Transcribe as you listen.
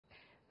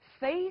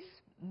Face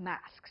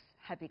masks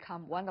have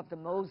become one of the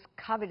most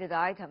coveted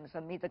items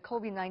amid the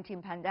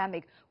COVID-19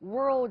 pandemic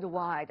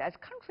worldwide. As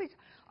countries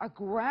are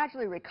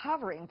gradually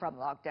recovering from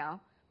lockdown,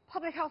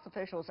 public health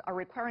officials are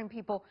requiring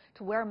people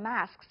to wear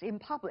masks in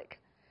public.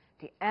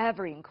 The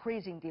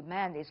ever-increasing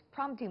demand is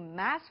prompting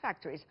mask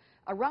factories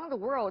around the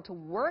world to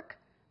work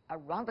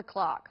around the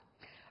clock.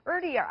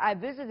 Earlier, I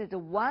visited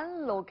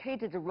one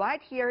located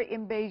right here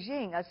in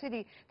Beijing, a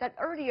city that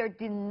earlier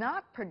did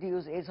not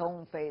produce its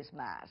own face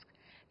mask.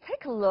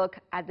 Take a look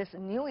at this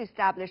newly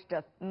established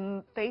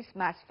face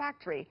mask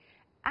factory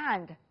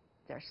and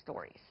their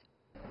stories.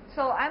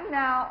 So I'm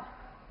now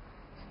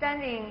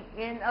standing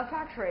in a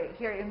factory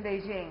here in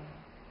Beijing,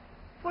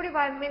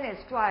 45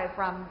 minutes drive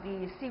from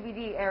the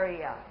CBD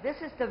area. This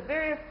is the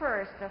very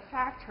first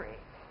factory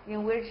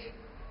in which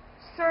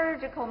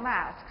surgical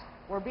masks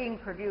were being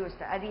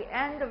produced at the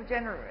end of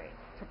January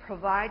to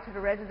provide to the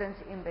residents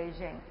in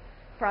Beijing.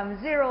 From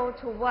 0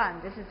 to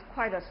 1, this is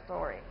quite a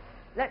story.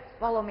 Let's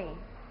follow me.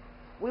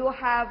 We will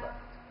have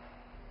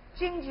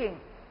Jing,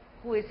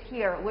 who is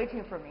here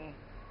waiting for me.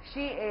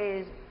 She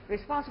is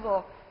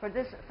responsible for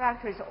this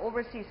factory's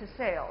overseas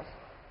sales,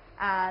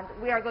 and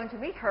we are going to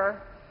meet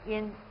her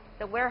in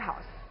the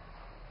warehouse.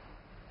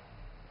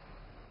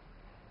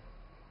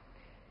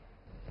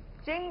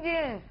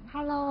 Jing.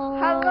 Hello.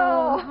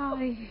 Hello.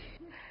 Hi.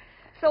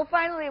 So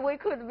finally we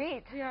could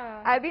meet.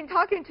 Yeah. I've been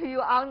talking to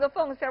you on the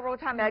phone several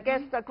times. I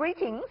guess the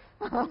greetings.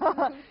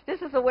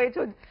 This is a way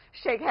to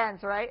shake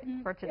hands, right?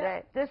 For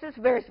today. Yeah. This is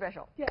very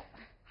special. Yeah.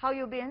 How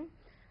you been?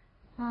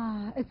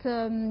 It's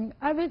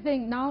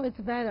everything now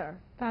it's better,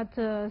 but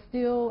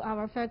still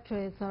our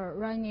factories are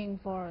running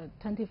for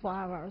 24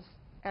 hours.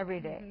 Every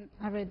day.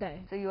 Every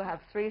day. So you have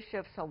 3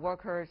 shifts of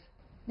workers.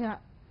 Yeah,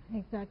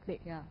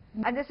 exactly. Yeah.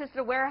 And this is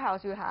the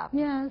warehouse you have.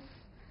 Yes.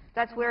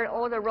 That's where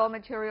all the raw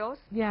materials?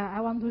 Yeah, I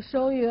want to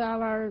show you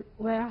our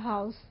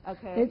warehouse.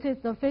 Okay. This is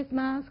the face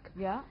mask.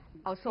 Yeah.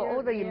 Oh, so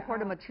all the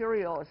imported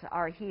materials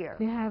are here.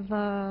 We have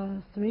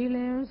 3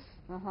 layers.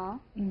 Uh-huh.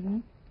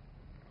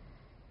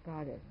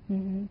 Got it.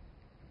 And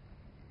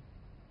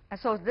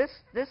so this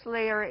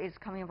layer is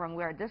coming from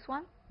where? This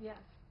one? Yes.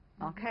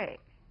 Okay.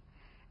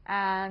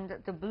 And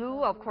the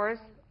blue, of course,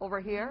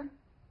 over here.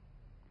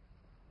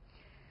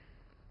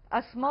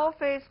 A small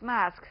face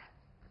mask.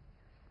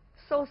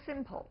 So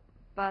simple.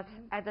 But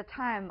at the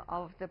time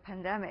of the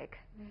pandemic,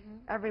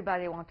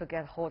 everybody wants to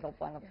get hold of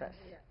one of this.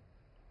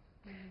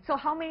 So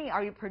how many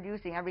are you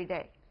producing every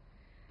day?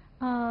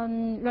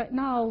 Right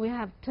now we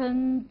have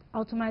 10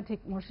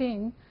 automatic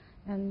machines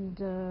and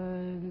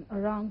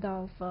around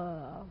of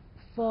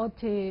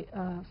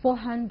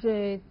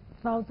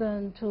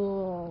 400,000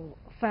 to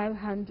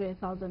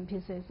 500,000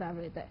 pieces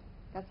every day.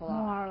 That's a lot.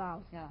 More or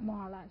less. Yeah.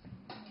 More or less.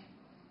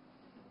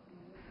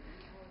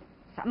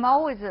 I'm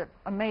always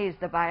amazed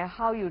by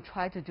how you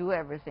try to do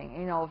everything.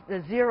 You know,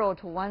 the 0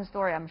 to 1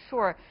 story, I'm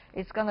sure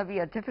it's going to be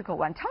a difficult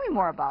one. Tell me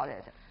more about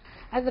it.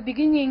 At the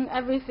beginning,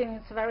 everything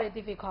is very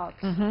difficult.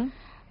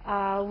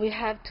 We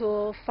have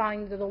to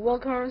find the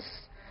workers.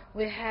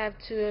 We have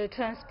to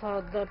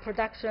transport the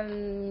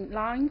production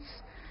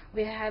lines.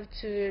 We have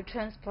to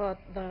transport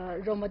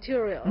the raw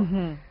material.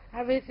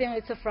 Everything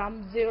is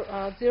from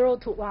 0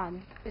 to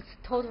 1. It's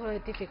totally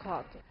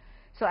difficult.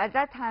 So at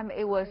that time,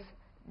 it was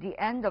the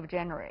end of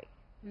January.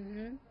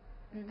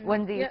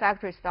 When the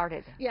factory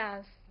started.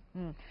 Yes.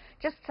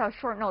 Just a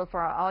short note for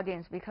our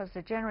audience, because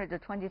the January the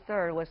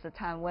 23rd was the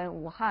time when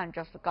Wuhan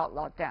just got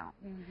locked down.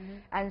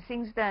 And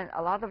since then,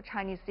 a lot of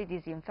Chinese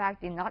cities, in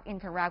fact, did not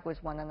interact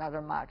with one another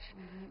much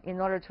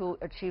in order to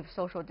achieve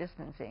social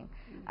distancing.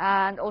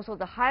 And also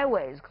the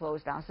highways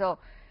closed down. So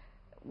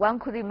one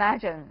could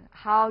imagine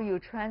how you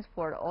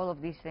transport all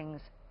of these things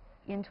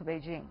into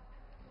Beijing.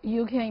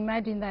 You can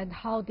imagine that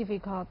how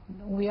difficult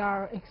we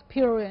are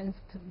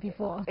experienced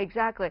before.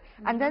 Exactly.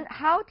 And then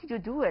how did you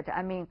do it?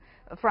 I mean,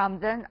 from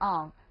then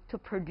on to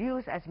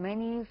produce as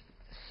many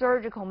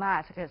surgical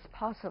masks as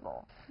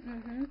possible.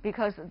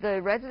 Because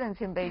the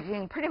residents in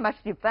Beijing pretty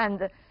much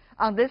depend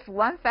on this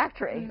one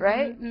factory,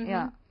 right?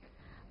 Yeah.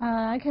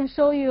 I can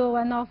show you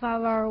one of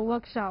our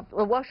workshops.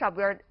 The workshop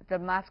where the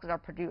masks are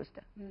produced.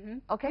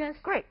 Okay, yes.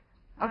 Great.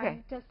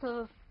 Okay. Just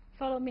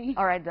follow me.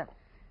 All right then.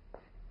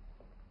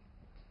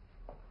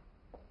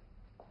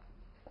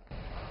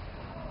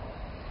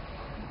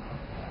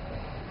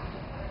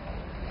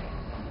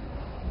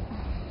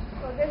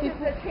 This is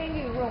the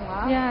changing room,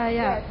 huh? Yeah.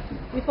 Yes.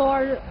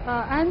 Before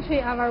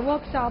entry our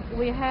workshop,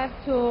 we have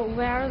to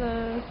wear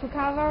the shoe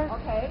cover,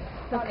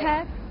 the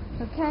cap,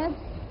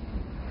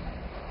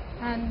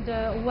 and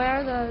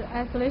wear the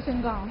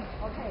isolation gown.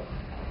 Okay.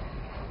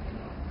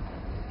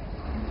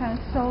 I can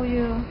show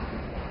you.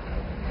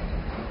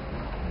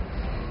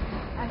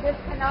 And this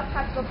cannot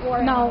touch the floor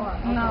No, anymore.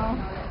 Okay. no.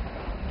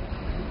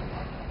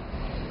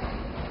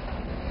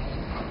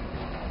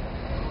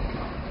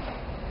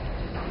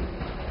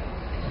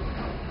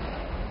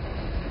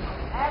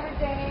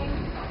 Everything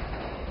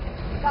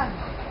done.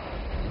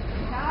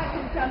 Now I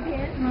can jump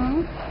in.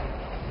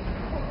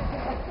 Because this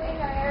is a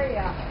cleaner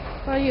area.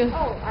 For you.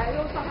 Oh, I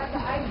also have the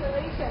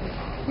isolation.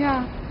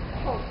 Yeah.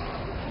 Oh.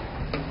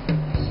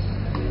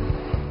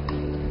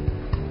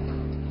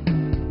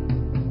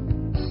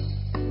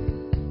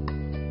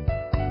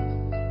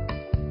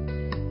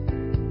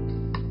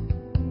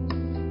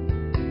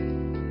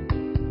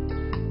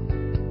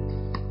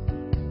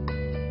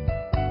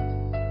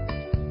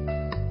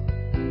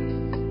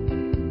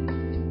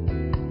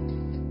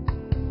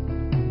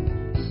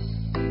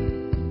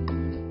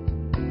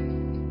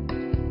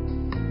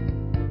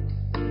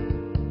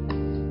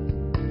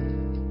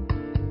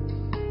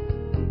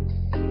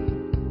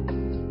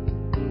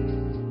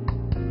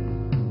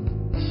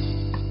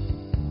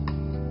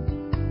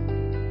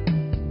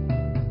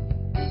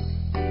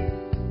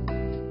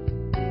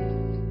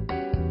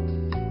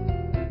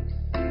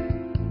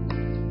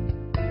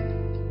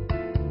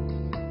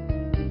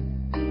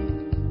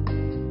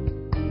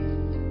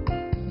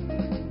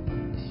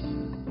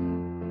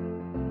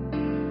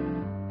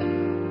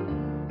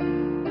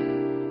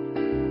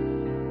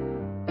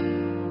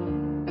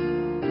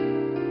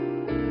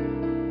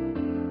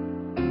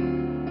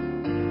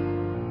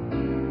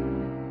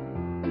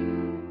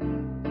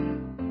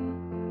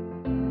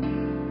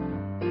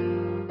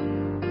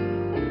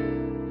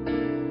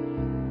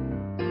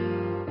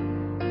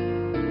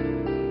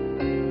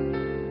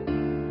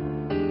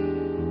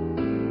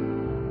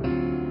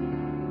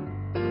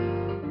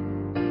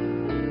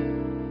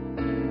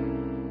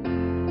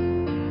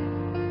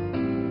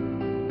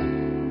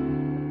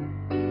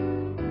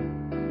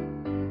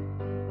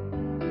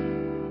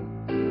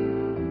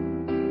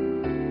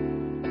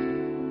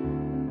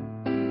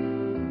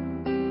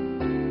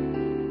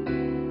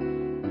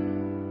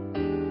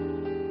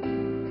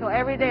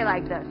 Every day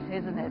like this,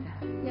 isn't it?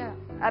 Yeah.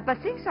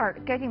 But things are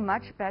getting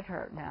much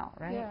better now,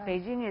 right? Yeah.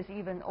 Beijing is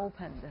even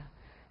opened.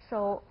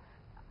 So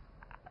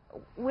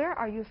where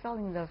are you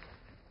selling the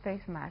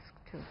face mask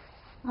to?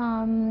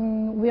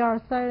 We are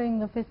selling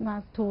the face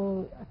mask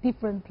to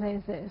different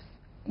places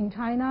in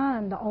China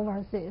and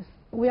overseas.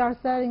 We are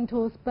selling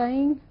to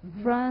Spain,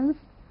 France,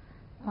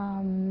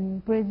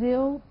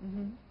 Brazil,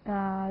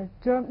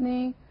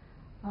 Germany.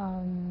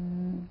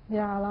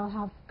 There are a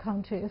lot of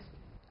countries.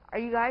 Are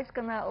you guys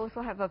gonna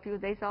also have a few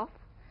days off?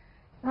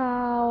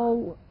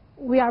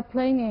 We are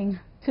planning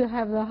to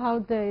have the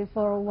holiday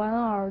for 1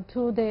 or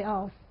 2 days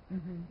off.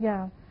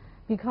 Yeah,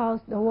 because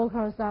the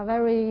workers are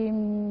very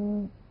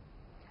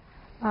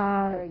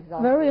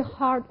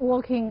hard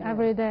working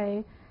every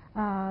day.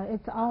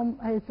 It's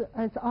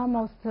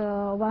almost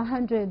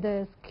 100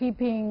 days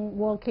keeping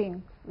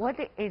working. What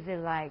is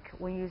it like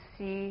when you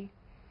see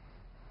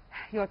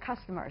your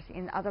customers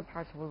in other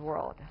parts of the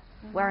world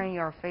wearing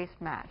your face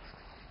masks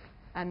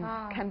and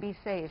can be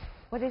safe?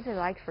 What is it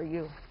like for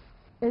you?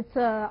 It's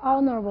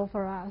honorable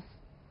for us.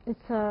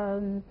 It's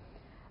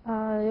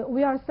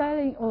we are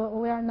selling, or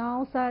we are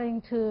now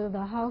selling to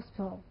the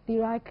hospital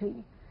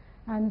directly,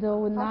 and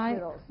when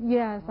hospitals?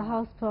 The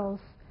hospitals.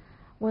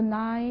 When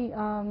I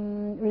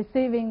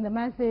receiving the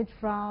message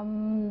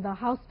from the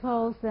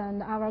hospitals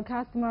and our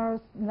customers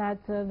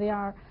that they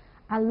are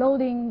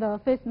unloading the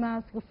face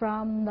mask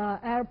from the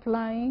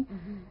airplane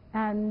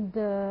and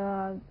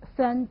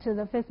send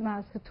the face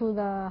mask to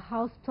the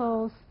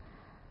hospitals,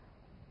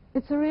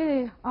 it's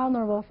really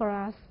honorable for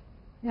us.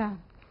 Yeah.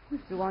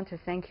 We want to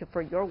thank you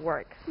for your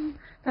work.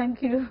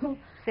 Thank you.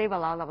 Save a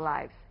lot of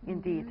lives,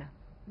 indeed.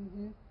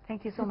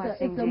 Thank you so much,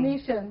 It's a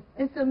mission.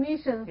 It's a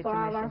mission for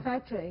our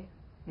factory.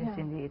 Yes,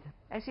 indeed.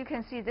 As you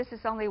can see, this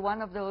is only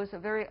one of those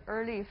very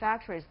early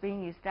factories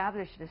being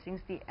established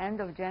since the end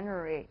of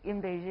January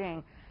in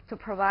Beijing to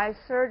provide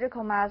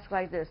surgical masks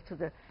like this to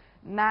the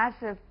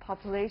massive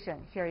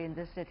population here in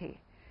this city.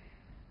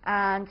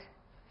 And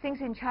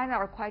things in China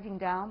are quieting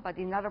down, but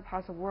in other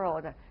parts of the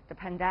world, the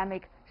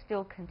pandemic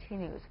still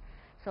continues.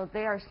 So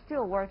they are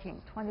still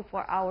working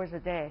 24 hours a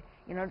day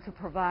in order to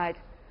provide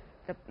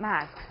the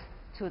masks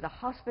to the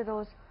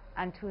hospitals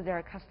and to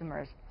their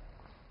customers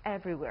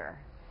everywhere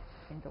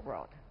in the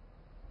world.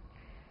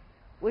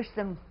 Wish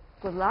them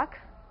good luck,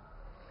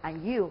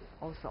 and you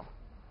also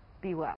be well.